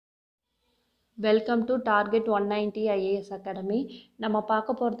Welcome to target 190 IAS academy. நம்ம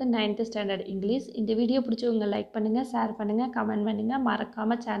பார்க்க போகிறது 9th ஸ்டாண்டர்ட் இங்கிலீஷ். இந்த வீடியோ பிடிச்சவங்க லைக் பண்ணுங்கள், ஷேர் பண்ணுங்கள், கமெண்ட் பண்ணுங்கள்,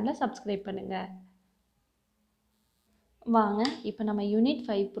 மறக்காமல் சேனலை சப்ஸ்கிரைப் பண்ணுங்கள். வாங்க இப்போ நம்ம unit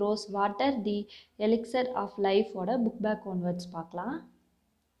 5 pros water the elixir of லைஃபோட புக் பேக் ஒன்வர்ட்ஸ் பார்க்கலாம்.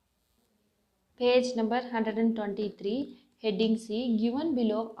 Page number 123, heading C. Given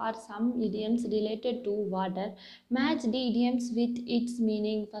below are some idioms related to water. Match the idioms with its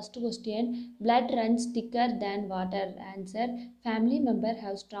meaning. First question, blood runs thicker than water. Answer, family members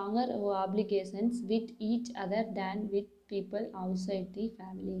have stronger obligations with each other than with people outside the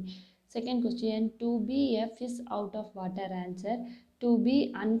family. Second question, to be a fish out of water. Answer, to be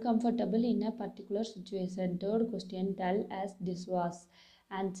uncomfortable in a particular situation. Third question, dull as this was.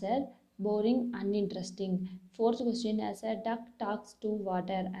 Answer, boring, uninteresting. Fourth question, as a duck talks to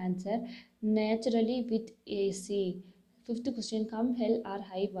water. Answer, naturally with AC. Fifth question, come hell or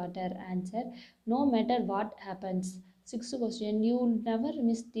high water. Answer, no matter what happens. Sixth question, you never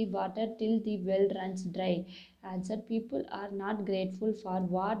miss the water till the well runs dry. Answer, people are not grateful for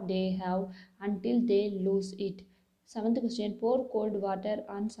what they have until they lose it. Seventh question, pour cold water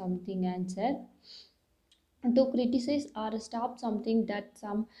on something. Answer, to criticize or stop something that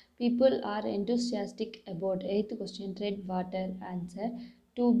some people are enthusiastic about. Eighth question, tread water. Answer,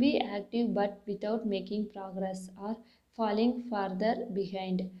 to be active but without making progress or falling further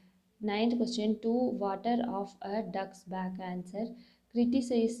behind. Ninth question, to water off a duck's back. Answer,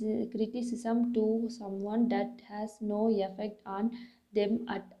 criticism to someone that has no effect on them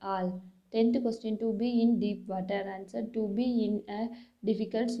at all. 10th question, to be in deep water. Answer, to be in a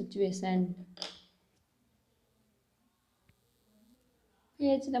difficult situation.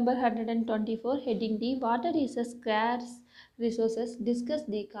 Page number 124, heading D. Water is a scarce resource. Discuss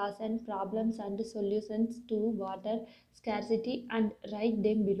the cause and problems and solutions to water scarcity and write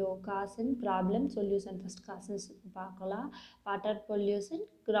them below. Cause and problem, solution. First causes பார்க்கலாம். Water pollution,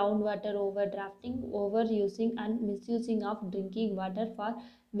 groundwater overdrafting, overusing and misusing of drinking water for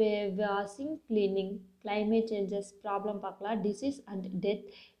washing, cleaning. Climate changes, problem பார்க்கலாம். Disease and death,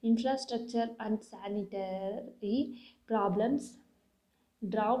 infrastructure and sanitary problems,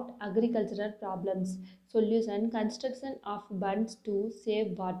 drought, agricultural problems. Solution, construction of bunds to save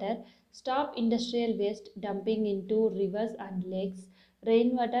water, stop industrial waste dumping into rivers and lakes,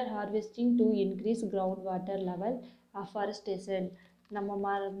 rainwater harvesting to increase groundwater level, afforestation. நம்ம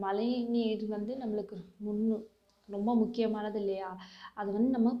மழை நீர் நம்மளுக்கு ரொம்ப முக்கியமானது இல்லையா, அது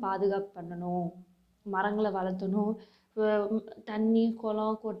நம்ம பாதுகாப்பு பண்ணணும், மரங்களை வளர்த்தணும், தண்ணி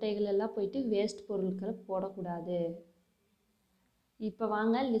குளம் குட்டைகள் எல்லாம் போயிட்டு வேஸ்ட் பொருட்களை போடக்கூடாது. இப்போ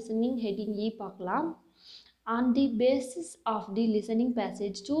வாங்க லிசனிங் ஹெட்டிங் இ பார்க்கலாம். On the basis of the listening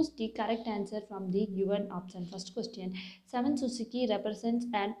passage, choose the correct answer from the given option. First question, Seven Suzuki represents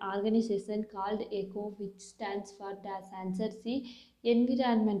an organization called ECHO, which stands for dash. Answer C,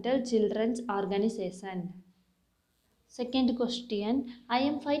 Environmental Children's Organization. Second question, I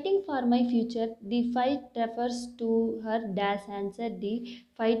am fighting for my future. The fight refers to her dash. Answer D,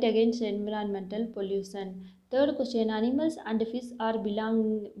 fight against environmental pollution. Third question, animals and fish are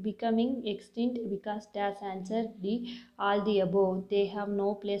becoming extinct because dash. Answer D, all the above. They have no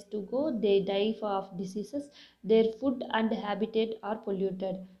place to go. They die of diseases. Their food and habitat are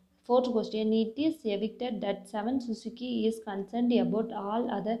polluted. Fourth question, it is evident that Seven Suzuki is concerned about all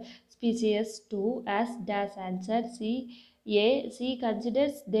other species too, as dash. Answer C, she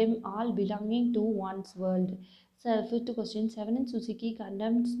considers them all belonging to one's world. So, fifth question, Seven Suzuki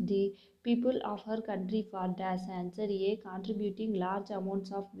condemns the people of her country for dash. Answer A, contributing large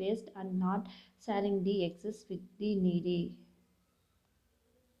amounts of waste and not sharing the excess with the needy.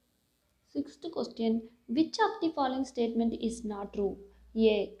 Sixth question, which of the following statement is not true?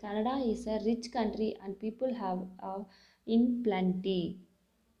 A, Canada is a rich country and people have in plenty.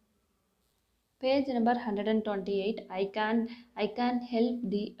 Page number 128, I can help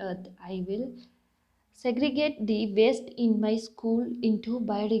the earth. I will segregate the waste in my school into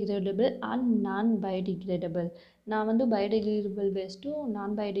biodegradable and non-biodegradable. நான் biodegradable waste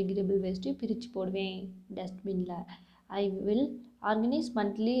non-biodegradable waste பிரிச்சு போடுவேன் டஸ்ட்பின்ல. I will organize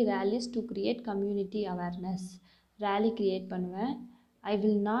monthly rallies to create community awareness. rally create பண்ணுவேன். I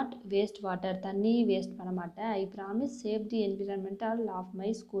will not waste water, தண்ணி waste பண்ண மாட்டேன். I promise save the environmental of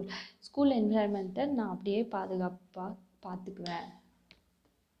my school. School என்விரான்மெண்ட்டை நான் அப்படியே பாதுகாப்பாக பார்த்துக்குவேன்.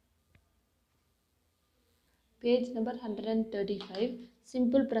 Page number 135,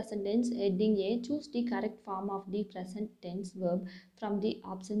 simple present tense, heading A, choose the correct form of the present tense verb from the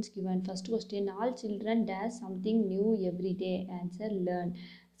options given. First question, all children dash something new every day. Answer, learn.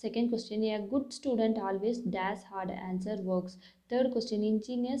 Second question, a good student always dash hard. Answer, works. Third question,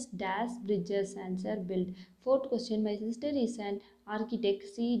 ingenious dash bridges. Answer, build. Fourth question, my sister is an architect.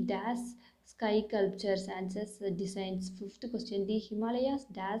 She dash sky sculptures. Answers, designs. Fifth question, the Himalayas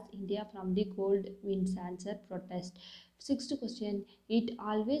dash India from the cold winds. Answer, protest. Sixth question, it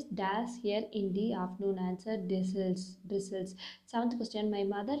always dash here in the afternoon. Answer, drizzles. Seventh question, my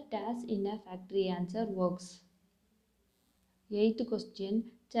mother dash in a factory. Answer, works. Eighth question,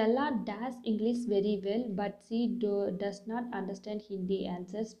 Chella does English very well, but she does not understand Hindi.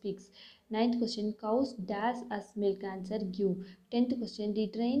 Answer, speaks. Ninth question, cows does as milk. Answer, give. Tenth question, the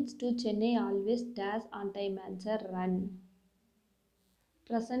trains to Chennai always does on time. Answer, run.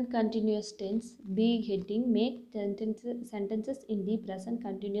 Present continuous tense. B heading. Make sentences in the present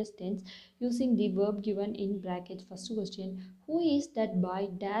continuous tense using the verb given in brackets. First question. Who is that boy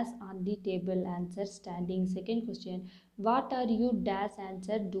dash on the table? Answer, standing. Second question. What are you dash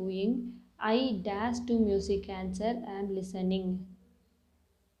answer doing? I dash to music. Answer, I am listening.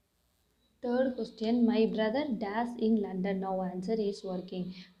 Third question, my brother dash in London now. Answer is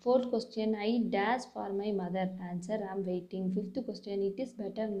working. Fourth question, I dash for my mother. Answer, I am waiting. Fifth question, it is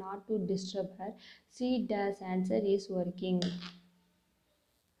better not to disturb her. She dash. Answer is working.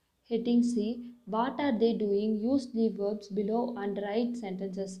 Heading C, what are they doing? Use the verbs below and write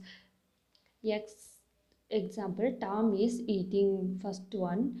sentences. Example, Tom is eating. First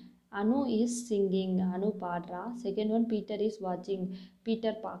one, Anu is singing. Anu padra. Second one, Peter is watching.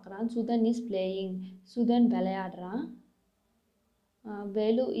 Peter pakran. Sudan is playing. Sudan விளையாடுறான்.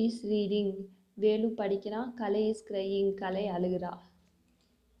 Velu is reading. Velu படிக்கிறான். Kalai is crying. Kalai அழுகிறா.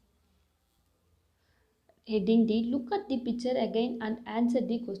 Heading D. Look at the picture again and answer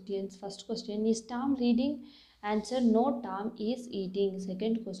the questions. First question, is Tom reading? Answer, no, Tom is eating.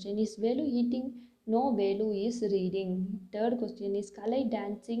 Second question, is Velu eating? No, Velu is reading. Third question, is Kalai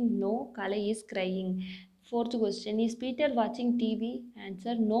dancing? No, Kalai is crying. Fourth question, is Peter watching TV?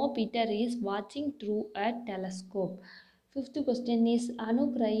 Answer, no, Peter is watching through a telescope. Fifth question, is Anu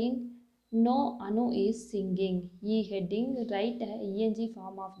crying? No, Anu is singing. E heading, write a ing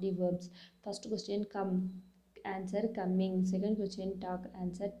form of the verbs. First question, come. Answer, coming. Second question, talk.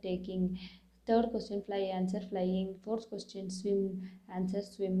 Answer, taking. Third question, fly. Answer, flying. Fourth question, swim. Answer,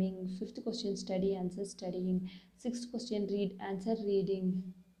 swimming. Fifth question, study. Answer, studying. Sixth question, read. Answer, reading.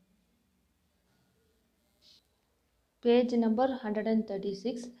 Page number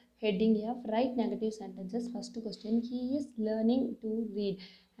 136, heading F, write negative sentences. First question, he is learning to read.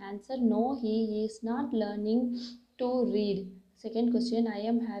 Answer, no, he is not learning to read. Second question, I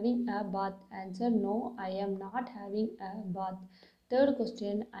am having a bath. Answer, no, I am not having a bath. Third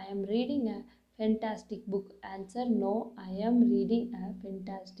question, I am reading a fantastic book. Answer, no, I am reading a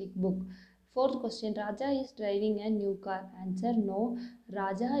fantastic book. Fourth question, Raja is driving a new car. Answer, no,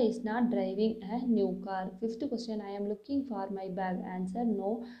 Raja is not driving a new car. Fifth question, I am looking for my bag. Answer,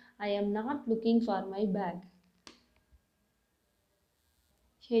 no, I am not looking for my bag.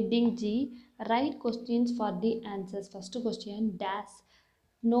 Heading G, write questions for the answers. First question, dash.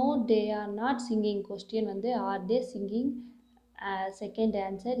 No, they are not singing. Question வந்து, are they singing? Second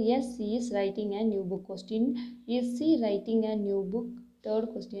answer, yes, she is writing a new book. Question, is she writing a new book? Third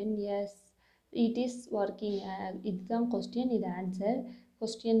question, yes, it is working. இதுதான் question, இது answer.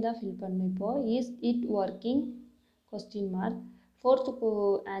 Question தான் fill பண்ணணும் இப்போ. Is it working? Question mark. Fourth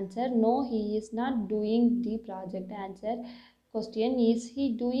answer, no, he is not doing the project. Answer, question, is he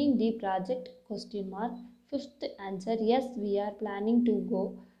doing the project? Question mark. Fifth answer, yes, we are planning to go.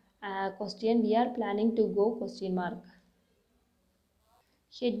 Question, we are planning to go? Question mark.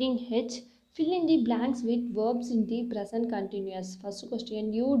 Heading H, fill in the blanks with verbs in the present continuous. First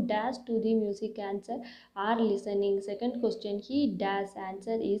question, you dash to the music. Answer, are listening. Second question, he dash.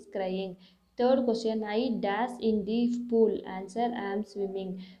 Answer is crying. Third question, I dash in the pool. Answer, I am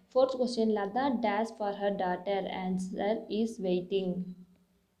swimming. Fourth question, Lada dash for her daughter. Answer is waiting.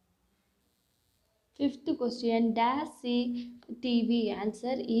 Fifth question, dash see TV.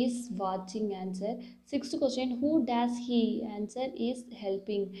 Answer is watching. Answer. Sixth question, who dash he? Answer is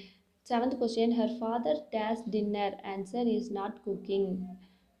helping. Seventh question, her father dash dinner. Answer is not cooking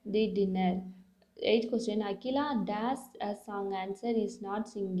the dinner. Eighth question, Akila dash a song. Answer is not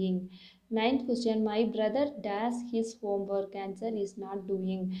singing. Ninth question, my brother dash his homework. Answer is not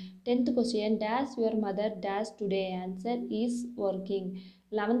doing. Tenth question, dash your mother dash today. Answer is working.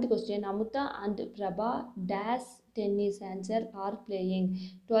 11th question, Amuta and Prabha dash tennis. Answer, are playing.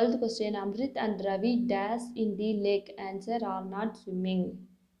 12th question, Amrit and Ravi dash in the lake. Answer, are not swimming.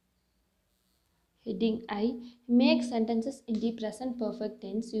 Heading I, make sentences in the present perfect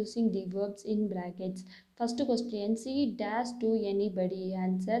tense using the verbs in brackets. First question, she dash to anybody.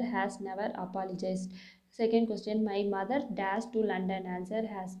 Answer, has never apologized. Second question, my mother dash to London. Answer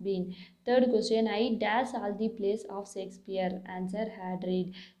has been. Third question, I dash all the plays of Shakespeare. Answer had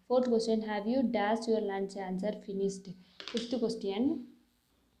read. Fourth question, have you dashed your lunch? Answer finished. Fifth question,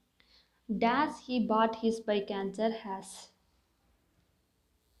 dash he bought his bike. Answer has.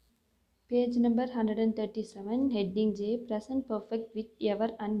 Page number 137, heading J, present perfect with ever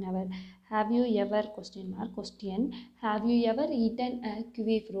and never. Have you ever, question mark, question, have you ever eaten a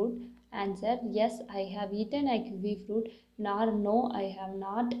kiwi fruit? Answer, yes, I have eaten a kiwi fruit. Nor, no, I have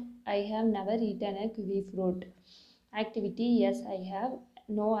not. I have never eaten a kiwi fruit. Activity, yes, I have.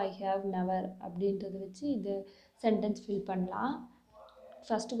 No, I have never. அப்படின்றத வச்சு இது sentence fill பண்ணலாம்.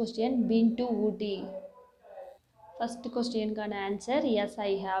 First question, been to Ooty. First question can answer yes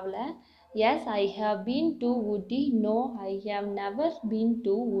I have la. Yes I have been to Ooty. No I have never been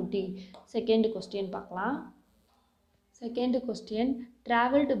to Ooty. Second question பார்க்கலாம். Second question,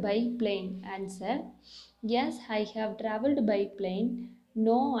 traveled by plane. Answer, yes I have traveled by plane.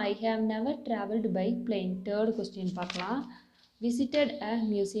 No I have never traveled by plane. Third question பார்க்கலாம். Visited a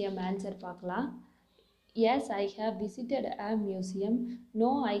museum. Answer பார்க்கலாம். Yes, I have visited a museum. No,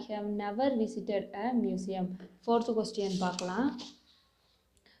 I have never visited a museum. Fourth question பார்க்கலாம்.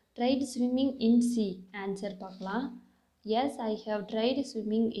 Tried swimming in sea. Answer பார்க்கலாம். Yes, I have tried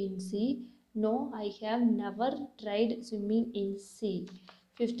swimming in sea. No, I have never tried swimming in sea.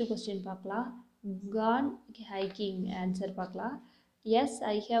 Fifth question பார்க்கலாம். Gone hiking. Answer பார்க்கலாம். Yes,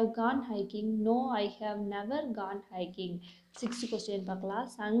 I have gone hiking. No, I have never gone hiking. Sixth question பார்க்கலாம்.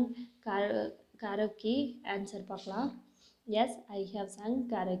 Sung karaoke. Answer பார்க்கலாம். Yes, I have sung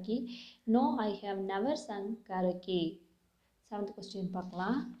karaoke. No, I have never sung karaoke. Seventh question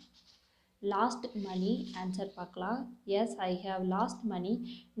பார்க்கலாம். Lost money. Answer பார்க்கலாம். Yes, I have lost money.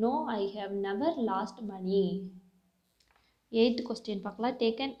 No, I have never lost money. Eighth question பார்க்கலாம்.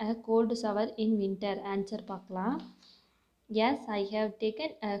 Taken a cold shower in winter. Answer பார்க்கலாம். Yes, I have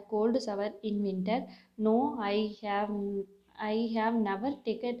taken a cold shower in winter. No, I have never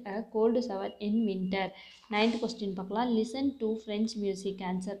taken a cold shower in winter. Ninth question பார்க்கலாம். Listen to French music.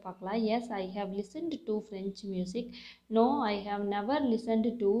 Answer பார்க்கலாம். Yes, I have listened to French music. No, I have never listened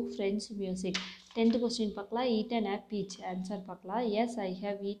to French music. Tenth question பார்க்கலாம். Eaten a peach. Answer பார்க்கலாம். Yes, I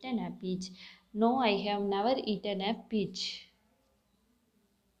have eaten a peach. No, I have never eaten a peach.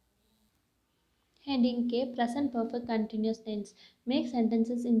 Heading K, present perfect continuous tense. Make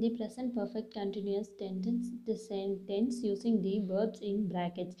sentences in the present perfect continuous tense. The sentence using the verbs in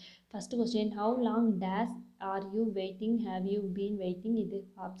brackets. First question, how long dash are you waiting? Have you been waiting? In the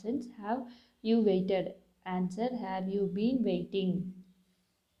options, have you waited? Answer, have you been waiting?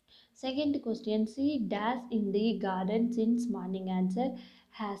 Second question, she dash in the garden since morning. Answer,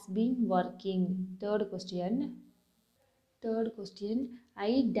 has been working. Third question,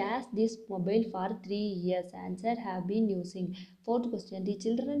 I dash this mobile for 3 years. Answer, have been using. Fourth question, the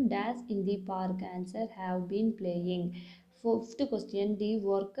children dash in the park. Answer, have been playing. Fifth question, the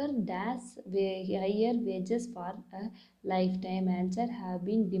worker dash higher wages for a lifetime. Answer, have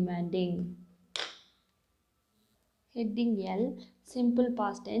been demanding. Heading L, simple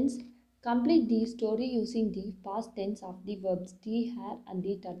past tense. Complete the story using the past tense of the verbs the hare and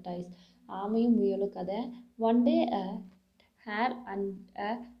the tortoise. ஆமையும் முயலும் கதை. One day a hare and a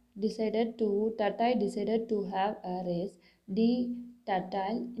tortoise decided to have a race. The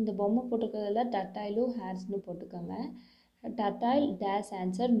turtle, இந்த பொம்மை போட்டிருக்கிறதுல turtleம் haresனு போட்டுக்கோங்க. Turtle dash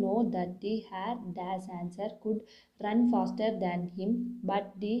answer, no, that the hare dash answer could run faster than him, but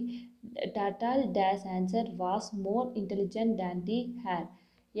the turtle dash answer was more intelligent than the hare.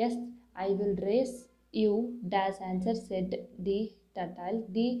 Yes, I will race you dash answer, said the turtle.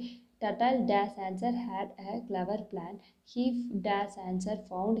 The turtle dash answer had a clever plan. He dash answer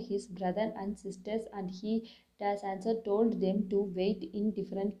found his brother and sisters, and he dash answer told them to wait in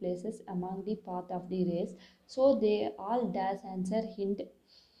different places among the path of the race. So they all dash answer hid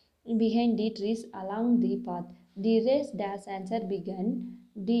behind the trees along the path. The race dash answer began.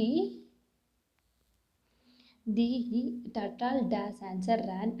 The turtle dash answer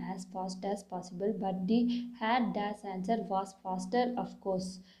ran as fast as possible, but the hare dash answer was faster, of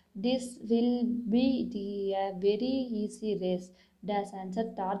course. This will be the very easy race, dash answer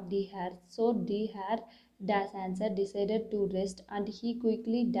thought the hare. So the hare dash answer decided to rest, and he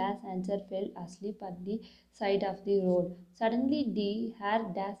quickly dash answer fell asleep at the side of the road. Suddenly the hare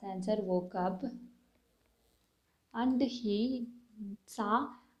dash answer woke up, and he saw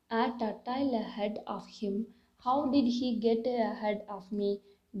a turtle ahead of him. How did he get ahead of me?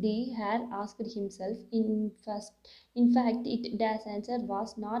 The hare asked himself. In fact, it dash answer was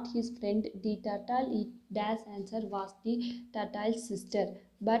not his friend, the turtle. It dash answer was the turtle's sister.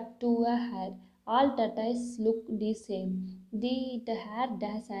 But to a hare, All tortoises look the same. The hare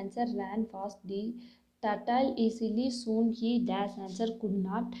dash answer ran fast. The turtle easily soon he dash answer could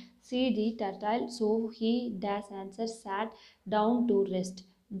not see the turtle, so he dash answer sat down to rest.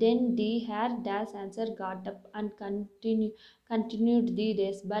 Then the hare dash answer got up and continued the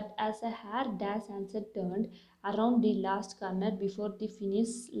race. But as a hare dash answer turned around the last corner before the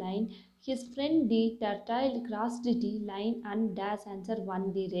finish line, his friend the turtle crossed the line and dash answer won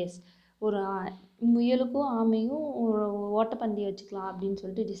the race. ஒரு முயலுக்கும் ஆமையும் ஒரு ஓட்டப்பந்தயம் வச்சுக்கலாம் அப்படின்னு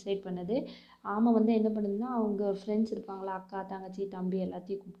சொல்லிட்டு decide பண்ணுது. ஆமை வந்து என்ன பண்ணுதுன்னா, அவங்க ஃப்ரெண்ட்ஸ் இருப்பாங்களா, அக்கா தங்கச்சி தம்பி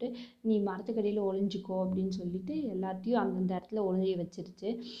எல்லாத்தையும் கூப்பிட்டு நீ மரத்துக்கடியில் ஒளிஞ்சிக்கோ அப்படின்னு சொல்லிட்டு எல்லாத்தையும் அந்தந்த இடத்துல ஒளிஞ்சி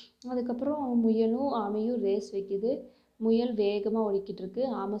வச்சிருச்சு. அதுக்கப்புறம் முயலும் ஆமையும் ரேஸ் வைக்குது. முயல் வேகமாக ஓடிக்கிட்டு இருக்கு,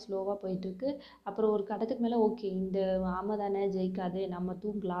 ஆமை ஸ்லோவாக போயிட்டுருக்கு. அப்புறம் ஒரு கட்டத்துக்கு மேலே ஓகே இந்த ஆமை தானே ஜெயிக்காது, நம்ம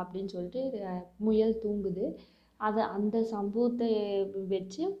தூங்கலாம் அப்படின்னு சொல்லிட்டு முயல் தூங்குது. அதை அந்த சம்பவத்தை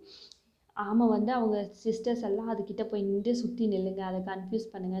வச்சு ஆமை வந்து அவங்க சிஸ்டர்ஸ் எல்லாம் அதுக்கிட்ட போய் நின்று சுற்றி நில்லுங்க, அதை கன்ஃபியூஸ்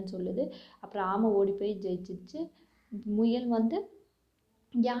பண்ணுங்கன்னு சொல்லுது. அப்புறம் ஆமை ஓடி போய் ஜெயிச்சிச்சு. முயல் வந்து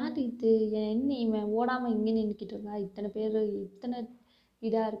யார் இது, என்ன இவன் ஓடாமல் இங்கே நின்றுக்கிட்டு இருக்கா, இத்தனை பேர் இத்தனை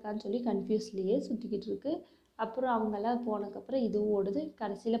இதாக இருக்கான்னு சொல்லி கன்ஃபியூஸ்லேயே சுற்றிக்கிட்டு இருக்கு. அப்புறம் அவங்கெல்லாம் போனதுக்கப்புறம் இதுவும் ஓடுது.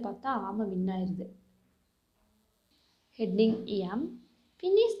 கடைசியில் பார்த்தா ஆமை வின் ஆயிடுது. Heading EM.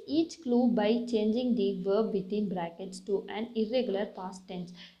 Finish each clue by changing the verb within brackets to an irregular past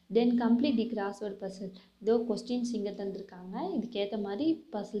tense. Then complete the crossword puzzle. இதோ கொஸ்டின்ஸ் இங்கே தந்திருக்காங்க, இதுக்கேற்ற மாதிரி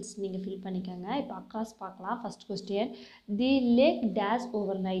பசில்ஸ் நீங்கள் ஃபில் பண்ணிக்கோங்க. இப்போ அக்காஸ் பார்க்கலாம். ஃபர்ஸ்ட் கொஸ்டின், தி lakh dash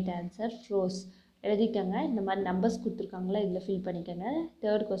over night answer froze. எழுதிக்கோங்க. இந்த மாதிரி நம்பர்ஸ் கொடுத்துருக்காங்களா, இதில் ஃபில் பண்ணிக்கோங்க.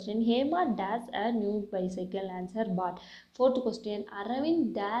 Third question, Hema dash a new bicycle answer pot. Fourth question, Aravind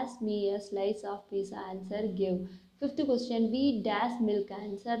dash me a slice of pizza answer give. Fifth question, we dash milk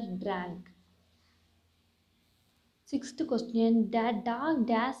answer drank. Sixth question, that dog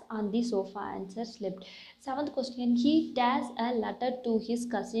dash on the sofa answer slept. Seventh question, he dash a letter to his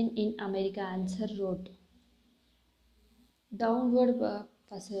cousin in America answer wrote. Downward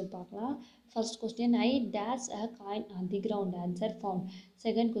puzzle பார்க்கலாம். First question, I dash a coin on the ground answer found.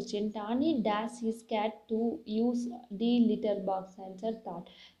 Second question, Tani dash his cat to use the litter box answer thought.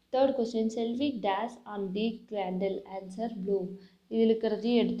 Third question, Selvi dash on the candle answer blue. இதில்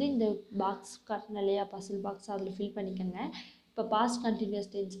இருக்கிறதையும் எடுத்து இந்த box காட்டின இல்லையா Basil box, அதில் fill பண்ணிக்கோங்க. இப்போ past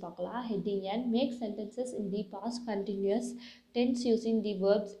continuous tense பார்க்கலாம். Heading N, make sentences in the past continuous tense using the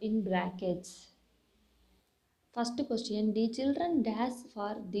verbs in brackets. First question, the children dash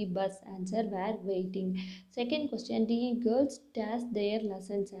for the bus answer were waiting. Second question, the girls dash their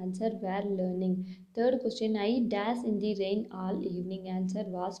lessons answer were learning. Third question, I dash in the rain all evening answer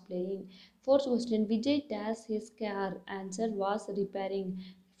was playing. Fourth question, Vijay dash his car answer was repairing.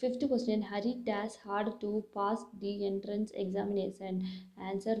 Fifth question, Hari dash hard to pass the entrance examination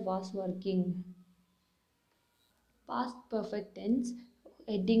answer was working. Past perfect tense.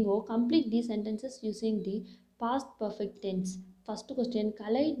 Heading O, complete the sentences using the past perfect tense. First question,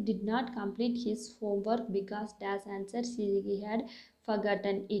 Kalai did not complete his homework because dash answer he had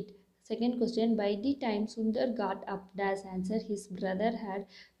forgotten it. Second question, by the time Sundar got up dash answer his brother had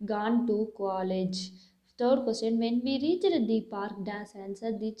gone to college. Third question, when we reached the park dash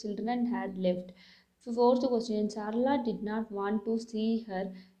answer the children had left. Fourth question, Sarla did not want to see her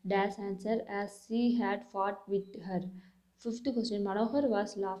dash answer as she had fought with her. Fifth question, Manohar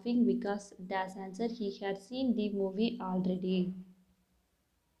was laughing because dash answer he had seen the movie already.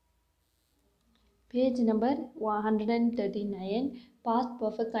 Page number 139, past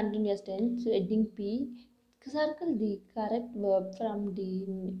perfect continuous tense, heading P. Circle the correct verb from the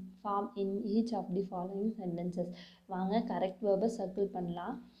form in each of the following sentences. வாங்க correct verb circle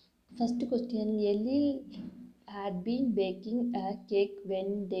பண்ணலாம். First question, Ellie had been baking a cake when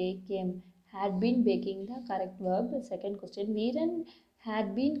they came. Had been baking the correct verb. Second question, Veeran had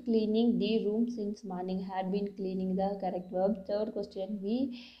been cleaning the room since morning. Had been cleaning the correct verb. Third question, we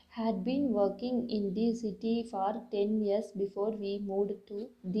had been working in the city for 10 years before we moved to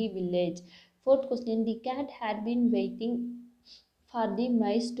the village. Fourth question, the cat had been waiting for the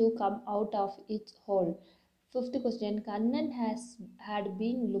mice to come out of its hole. Fifth question, Kannan had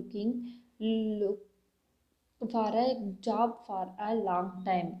been looking for a job for a long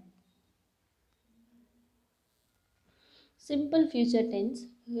time. Simple future tense,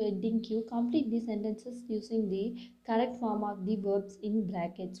 heading Q, complete the sentences using the correct form of the verbs in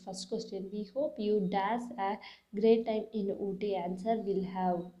brackets. First question, we hope you dash a great time in Ooty answer will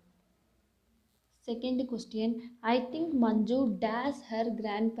have. Second question, I think Manju dash her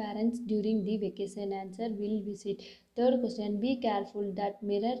grandparents during the vacation answer will visit. Third question, be careful that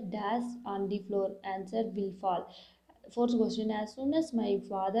mirror dash on the floor answer will fall. Fourth question, as soon as my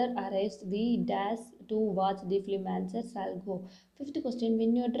father arrives, we dash to watch the film. Answer, shall go. Fifth question,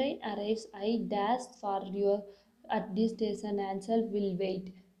 when your train arrives, I dash for your at this station. Answer, will wait.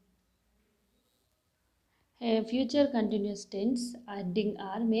 Future continuous tense, adding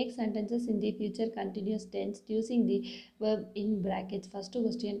R, make sentences in the future continuous tense using the verb in brackets. First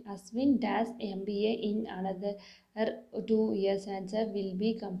question, Aswin dash MBA in another 2 years. Answer, will be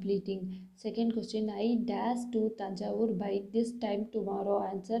completing. Second question, I dash to Tanjavur by this time tomorrow.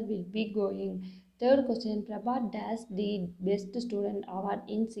 Answer, will be going. Third question, Prabha dash the best student award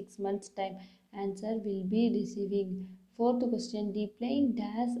in 6 months time. Answer, will be receiving. Fourth question, the plane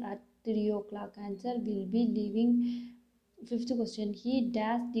dash at 3 o'clock. Answer, will be leaving. Fifth question, he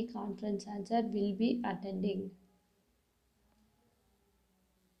dash the conference. Answer, will be attending.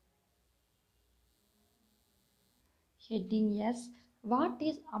 Heading, yes. What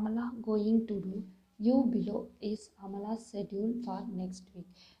is Amala going to do? You below is Amala's schedule for next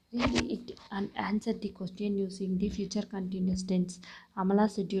week. Read it and answer the question using the future continuous tense. Amala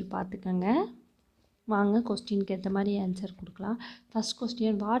schedule பார்த்துக்கங்க. வாங்க கொஸ்டினுக்கு ஏற்ற மாதிரி answer கொடுக்கலாம். First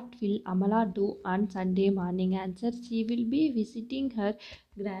question, what will Amala two on Sunday morning? Answer, she will be visiting her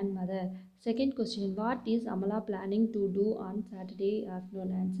grand mother. Second question, what is Amala planning to two on Saturday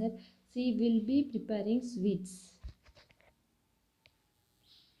afternoon? Answer, she will be preparing sweets.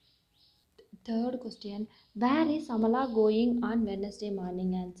 Third question, where is Amala going on Wednesday morning?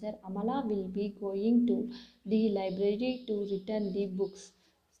 Answer, Amala will be going to the library to return the books.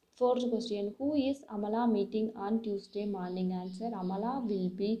 Fourth question, who is Amala meeting on Tuesday morning? Answer, Amala will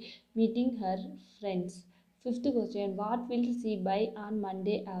be meeting her friends. Fifth question, what will she buy on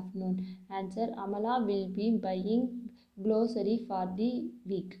Monday afternoon? Answer, Amala will be buying grocery for the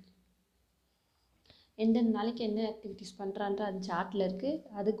week. எந்தெந்த நாளைக்கு என்ன activities பண்ணுறான்ற அது சார்ட்டில் இருக்குது.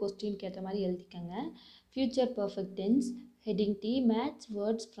 அது கொஸ்டினுக்கு ஏற்ற மாதிரி எழுதிக்கங்க. Future perfect tense, heading D, match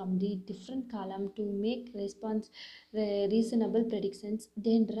words from the different காலம் to make response reasonable predictions,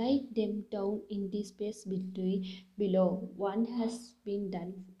 then write them down in the space between below. One has been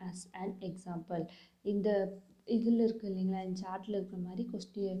done as an example. இந்த இதில் இருக்குது இல்லைங்களா, இந்த சார்ட்டில் இருக்கிற மாதிரி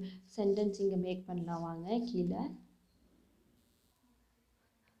sentence இங்கே மேக் பண்ணலாம். வாங்க கீழே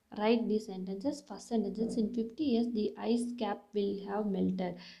write these sentences. First sentence, in 50 years the ice cap will have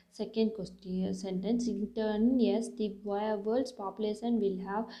melted. Second question sentence, in 10 years the world's population will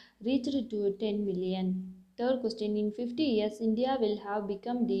have reached to 10 million. Third question, in 50 years India will have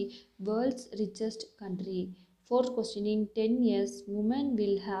become the world's richest country. Fourth question, in 10 years women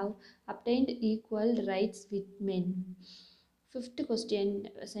will have obtained equal rights with men. Fifth question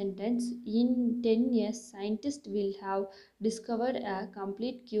sentence, in 10 years scientists will have discovered a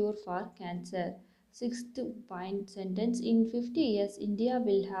complete cure for cancer. Sixth point sentence, in 50 years India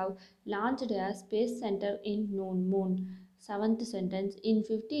will have launched a space center in moon. Seventh sentence, in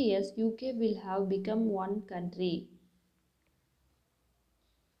 50 years UK will have become one country.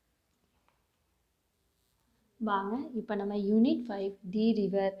 வாங்க இப்போ நம்ம unit 5 தி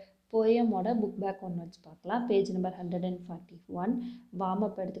river போயமோட book back ஒன்று வச்சு பார்க்கலாம். Page number 141. Warm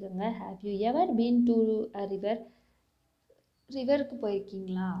up எடுத்துக்கோங்க. Have you ever been to a river? ரிவருக்கு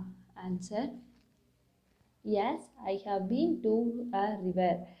போயிருக்கீங்களா? Answer, S, I have been to a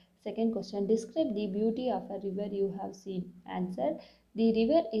river. Second question, describe the beauty of a river you have seen. Answer, the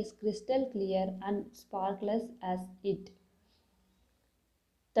river is crystal clear and sparkles as it.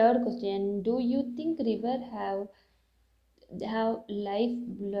 Third question, do you think river have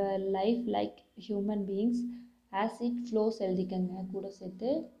life like human beings as it flows? எழுதிக்கங்க கூட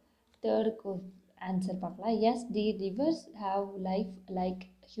சேர்த்து. Third answer பார்க்கலாம். S, the reverse have life like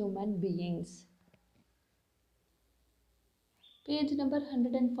human beings. Page number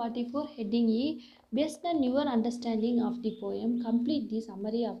 144, heading E, based on your understanding of the poem, complete the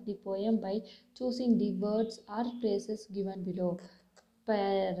summary of the poem by choosing the words or phrases given below.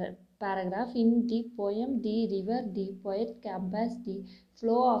 Paragraph, in the poem the river, the poet compares the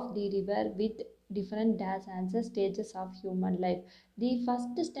flow of the river with different dash answer stages of human life. The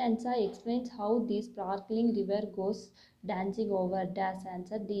first stanza explains how the sparkling river goes dancing over dash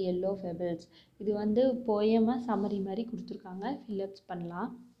answer the yellow pebbles. இது வந்து போயமா summary மாதிரி கொடுத்துருக்காங்க. Fill-ups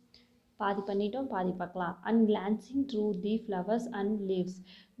பண்ணலாம். பாதி பண்ணிட்டோம், பாதி பார்க்கலாம். And glancing through the flowers and leaves,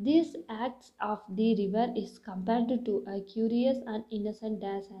 these acts of the river is compared to a curious and innocent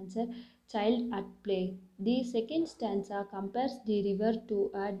dash answer child at play. The second stanza compares the river to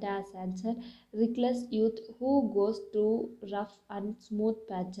a dash answer reckless youth who goes through rough and smooth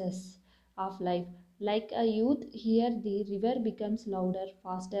patches of life. Like a youth, here the river becomes louder,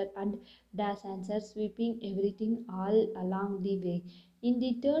 faster, and dash answer sweeping everything all along the way. In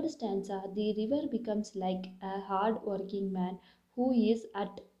the third stanza, the river becomes like a hard working man who is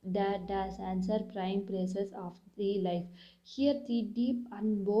at the dash answer prime praises of the life. Here, the deep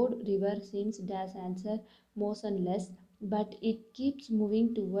unbored river seems dash answer motionless, but it keeps moving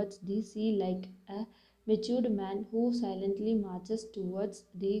towards the sea like a matured man who silently marches towards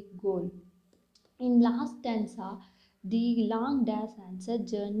the goal. In last stanza, the long dash answer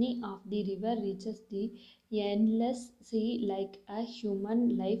journey of the river reaches the endless sea like a human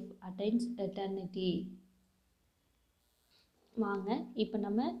life attains eternity. வாங்க இப்போ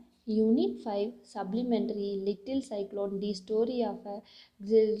நம்ம unit 5 supplementary little cyclone the story of a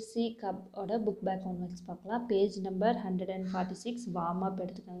Jersey கப்போட book back ஒன்வர்ஸ் பார்க்கலாம். Page number 146. Warm up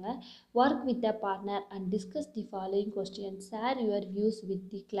எடுத்துக்கோங்க. Work with a partner and discuss the following question. Share your views with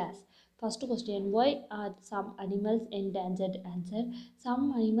the class. First question, why are some animals endangered? Answer, some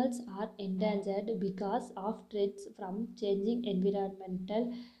animals are endangered because of threats from changing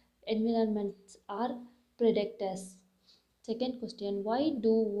environments or predators. Second question, why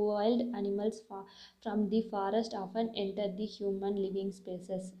do wild animals from the forest often enter the human living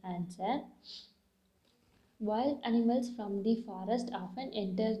spaces? Answer, wild animals from the forest often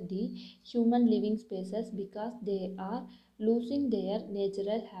enter the human living spaces because they are losing their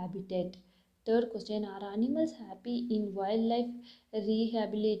natural habitat. Third question, are animals happy in wildlife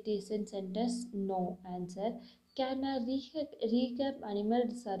rehabilitation centers? No. Answer, can a rehab animal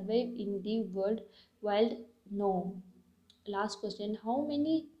survive in the wild? No. Last question, how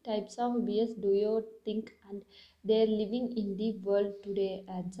many types of bears do you think and they're living in the world today?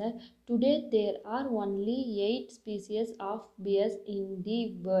 Answer, today there are only 8 species of bears in the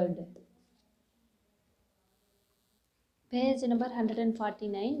world. Page number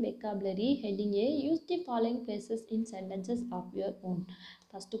 149, vocabulary, heading A, use the following phrases in sentences of your own.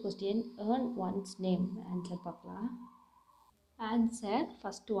 First question, earn one's name. Answer pakla. Answer,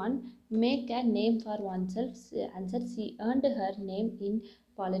 first one, make a name for oneself. Answer, she earned her name in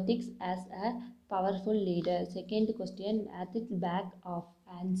politics as a powerful leader. Second question, at the back of.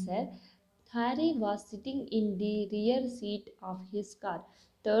 Answer, Harry was sitting in the rear seat of his car.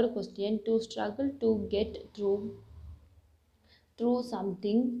 Third question, to struggle to get through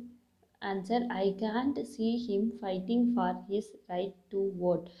something. Answer, I can't see him fighting for his right to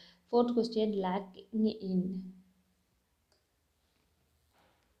vote. Fourth question, lacking in.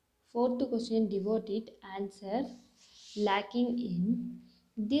 Fourth question, devoted. Answer, lacking in.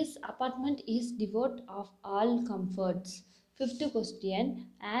 This apartment is devoid of all comforts. Fifth question,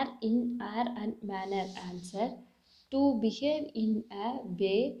 air and manner. Answer, to behave in a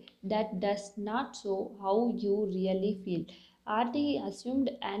way that does not show how you really feel. Artie assumed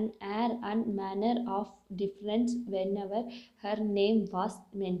an air and manner of difference whenever her name was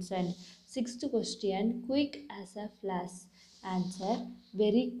mentioned. Sixth question, quick as a flash. Answer,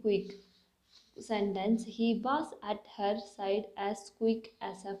 very quick. Sentence, he was at her side as quick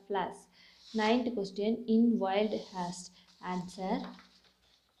as a flash. Ninth question, in wild haste. Answer,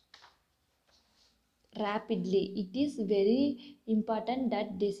 rapidly. It is very important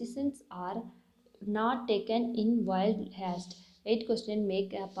that decisions are not taken in wild haste. Eighth question,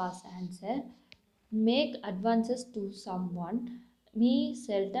 make a pass. Answer, make advances to someone. Me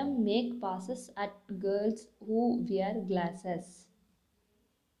seldom make passes at girls who wear glasses.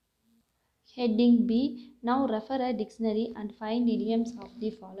 Heading B. Now refer a dictionary and find idioms of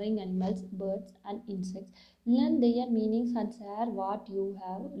the following animals, birds and insects. Learn their meanings and share what you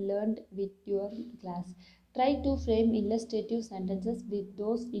have learned with your class. Try to frame illustrative sentences with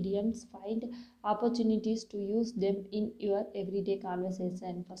those idioms. Find opportunities to use them in your everyday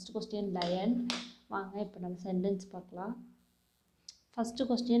conversation. First question, lion. வாங்க இப்போ நம்ம sentence பார்க்கலாம். First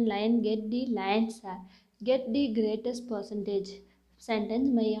question, lion get the lion's share. Get the greatest percentage. Sentence,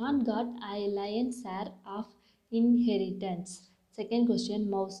 my aunt got a lion's share of inheritance. Second question,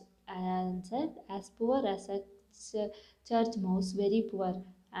 mouse. Answer, as poor as a church mouse, very poor.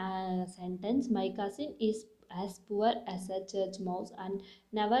 Sentence, my cousin is as poor as a church mouse and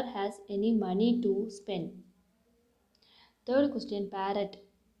never has any money to spend. Third question, parrot.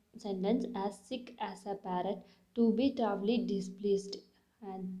 Sentence, as sick as a parrot, to be thoroughly displeased.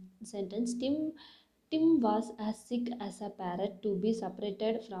 And sentence, Tim was as sick as a parrot to be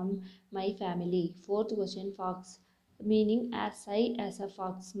separated from my family. Fourth question, fox. Meaning, as shy as a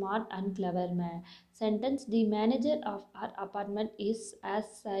fox, smart and clever man. Sentence, the manager of our apartment is as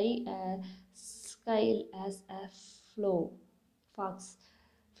shy as a fox.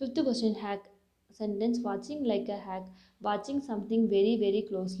 Fifth question, hack. Sentence, watching like a hack. Watching something very, very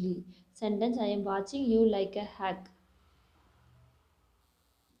closely. Sentence, I am watching you like a hack.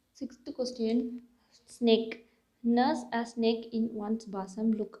 Sixth question, snake. Nurse a snake in one's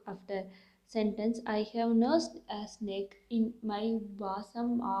bosom, look after. Sentence, I have nursed a snake in my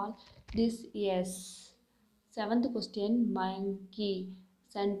bosom all these years. Seventh question, monkey.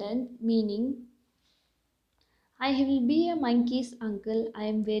 Sentence, meaning I will be a monkey's uncle. I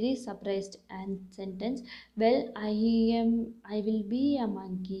am very surprised. And sentence, well, I will be a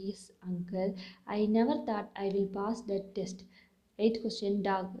monkey's uncle. I never thought I will pass that test. Eighth question,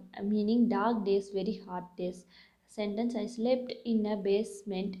 dog, meaning dark days, very hot days. Sentence, I slept in a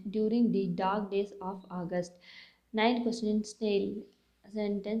basement during the dark days of August. Ninth question, snail.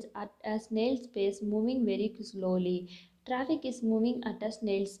 Sentence, at a snail's pace, moving very slowly. Traffic is moving at a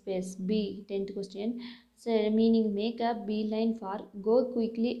snail's pace. B. Tenth question, meaning make a beeline for, go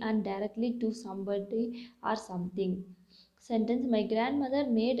quickly and directly to somebody or something. Sentence, my grandmother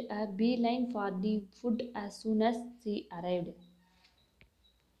made a beeline for the food as soon as she arrived.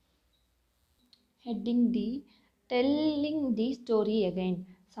 Heading D, telling the story again.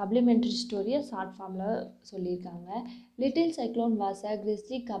 Supplementary story short formula சொல்லியிருக்காங்க. Little Cyclone was a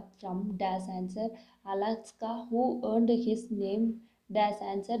grizzly cub from dash answer Alaska who earned his name dash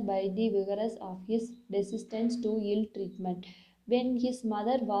answer by the vigorous of his resistance to ill treatment. When his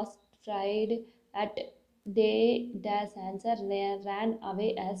mother was tried at they dash answer ran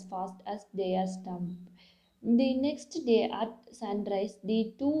away as fast as their stump. The next day at sunrise, the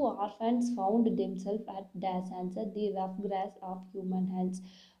two orphans found themselves at Dasansa, the rough grass of human hands.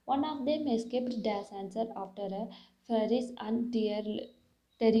 One of them escaped Dasansa after a furious and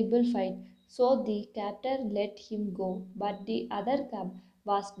terrible fight, so the captor let him go. But the other cub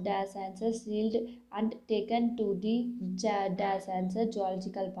was Dasansa sealed and taken to the Dasansa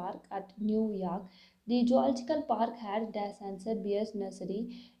Zoological Park at New York. The zoological park had Dasansa Bear's nursery.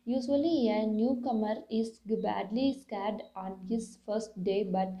 Usually, a newcomer is badly scared on his first day,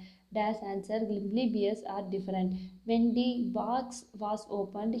 but Dash answer Glimply bears are different. When the box was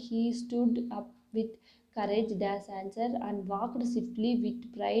opened, he stood up with courage, Dash answer, and walked swiftly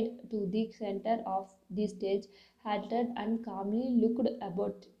with pride to the center of the stage, halted and calmly looked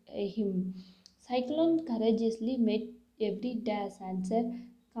about him. Cyclone courageously met every Dash answer,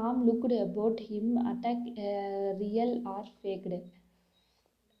 calm looked about him, attack real or faked.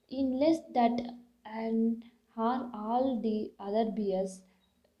 In less than an hour, all the other bears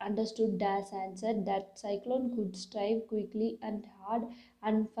understood Dash answered that Cyclone could strive quickly and hard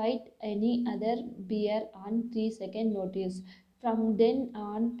and fight any other bear on 3 second notice. From then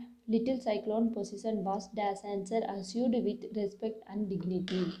on, Little Cyclone position was Dash answer assumed with respect and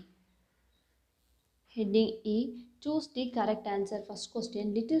dignity. Heading E. Choose the correct answer. First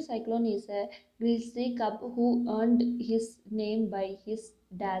question. Little Cyclone is a grizzly cub who earned his name by his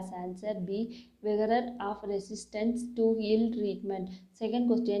dash answer. B. Vigor of resistance to ill treatment. Second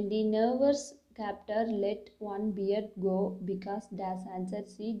question. The nervous captor let one bear go because dash answer.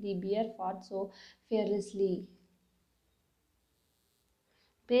 C. The bear fought so fearlessly.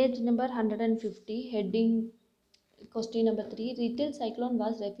 Page number 150. Heading Question number 3. Retail cyclone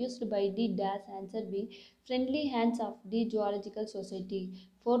was refused by the dash answer B. Friendly hands of the Zoological Society.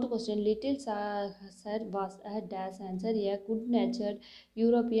 Fourth question. Little Sir was a dash answer a good-natured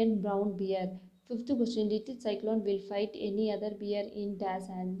European brown bear. Fifth question. Little cyclone will fight any other bear in dash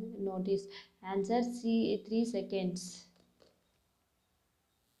and notice. Answer C. 3 seconds.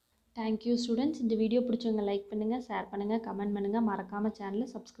 Thank you students. இந்த video பிடிச்சவங்க like பண்ணுங்க, share பண்ணுங்க, comment பண்ணுங்க, மறக்காம சேனலை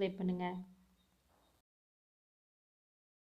subscribe பண்ணுங்க.